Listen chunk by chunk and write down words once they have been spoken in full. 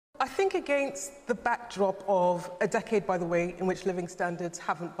I think against the backdrop of a decade, by the way, in which living standards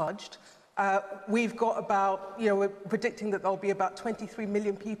haven't budged, we've got about, we're predicting that there'll be about 23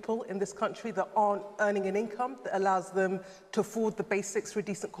 million people in this country that aren't earning an income that allows them to afford the basics for a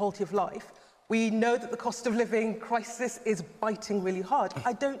decent quality of life. We know that the cost of living crisis is biting really hard.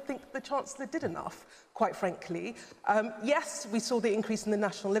 I don't think the Chancellor did enough, quite frankly. Yes, we saw the increase in the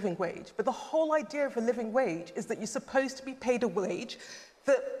national living wage, but the whole idea of a living wage is that you're supposed to be paid a wage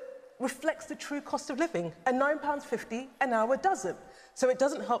that reflects the true cost of living, and £9.50 an hour doesn't. So it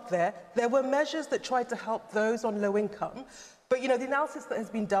doesn't help there. There were measures that tried to help those on low income, but the analysis that has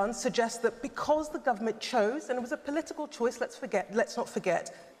been done suggests that because the government chose, and it was a political choice, let's not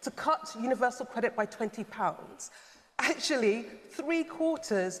forget, to cut universal credit by £20, actually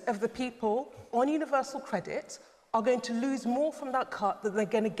 3/4 of the people on universal credit are going to lose more from that cut than they're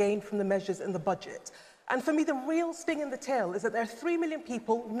going to gain from the measures in the budget. And for me, the real sting in the tail is that there are 3 million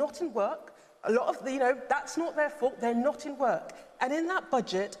people not in work. A lot of that's not their fault, they're not in work. And in that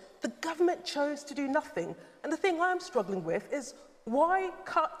budget, the government chose to do nothing. And the thing I'm struggling with is, why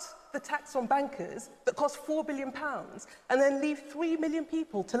cut the tax on bankers that cost £4 billion and then leave 3 million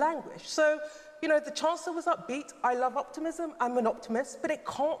people to languish? So, the Chancellor was upbeat. I love optimism, I'm an optimist, but it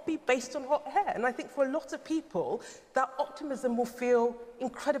can't be based on hot air. And I think for a lot of people, that optimism will feel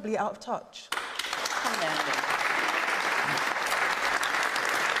incredibly out of touch.